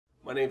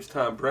My name's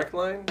Tom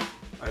Brechtlein.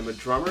 I'm a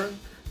drummer,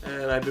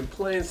 and I've been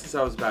playing since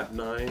I was about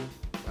 9.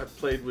 I've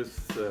played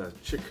with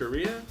Chick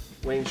Corea,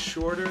 Wayne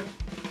Shorter,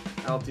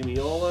 Al Di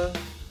Meola,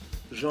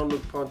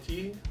 Jean-Luc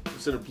Ponty. I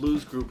was in a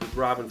blues group with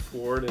Robben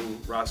Ford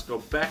and Roscoe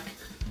Beck.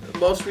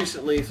 Most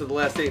recently, for the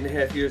last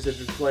 8.5 years, I've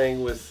been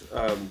playing with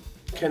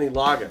Kenny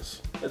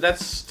Loggins.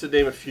 That's to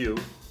name a few.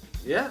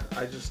 Yeah,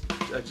 I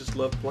just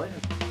love playing.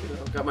 You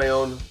know, I've got my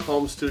own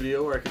home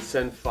studio where I can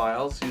send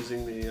files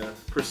using the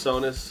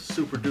PreSonus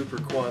Super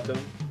Duper Quantum,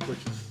 which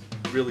is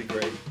really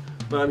great.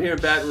 But I'm here in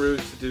Baton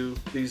Rouge to do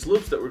these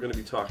loops that we're going to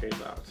be talking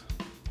about.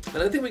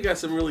 And I think we got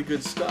some really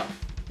good stuff.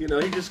 You know,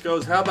 he just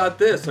goes, "How about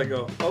this?" I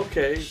go,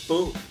 "Okay,"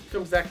 boom. It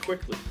comes that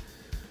quickly.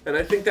 And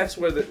I think that's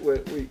where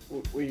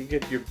you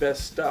get your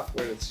best stuff,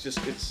 where it's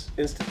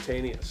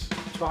instantaneous.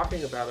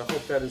 Talking about it, I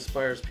hope that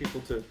inspires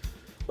people to,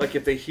 like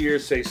if they hear,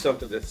 say,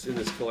 something that's in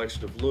this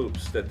collection of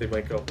loops, that they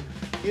might go,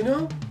 you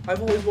know,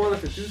 I've always wanted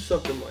to do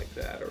something like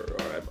that, or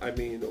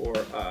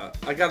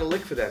I got a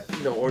lick for that,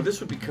 you know, or this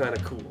would be kind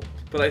of cool.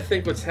 But I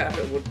think what's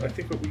happened, I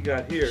think what we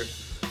got here,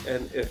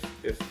 and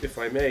if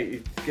I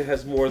may, it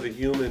has more of the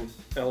human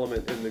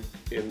element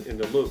in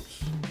the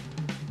loops,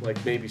 like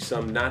maybe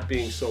some not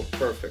being so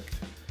perfect,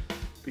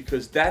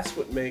 because that's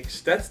what makes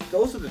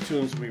those are the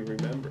tunes we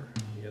remember,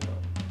 you know.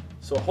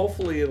 So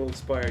hopefully it'll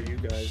inspire you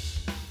guys,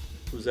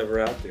 who's ever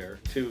out there,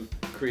 to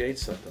create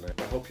something.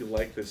 I hope you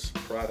like this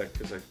product,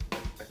 because I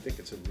think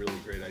it's a really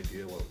great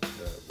idea what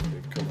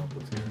they've come up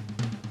with here.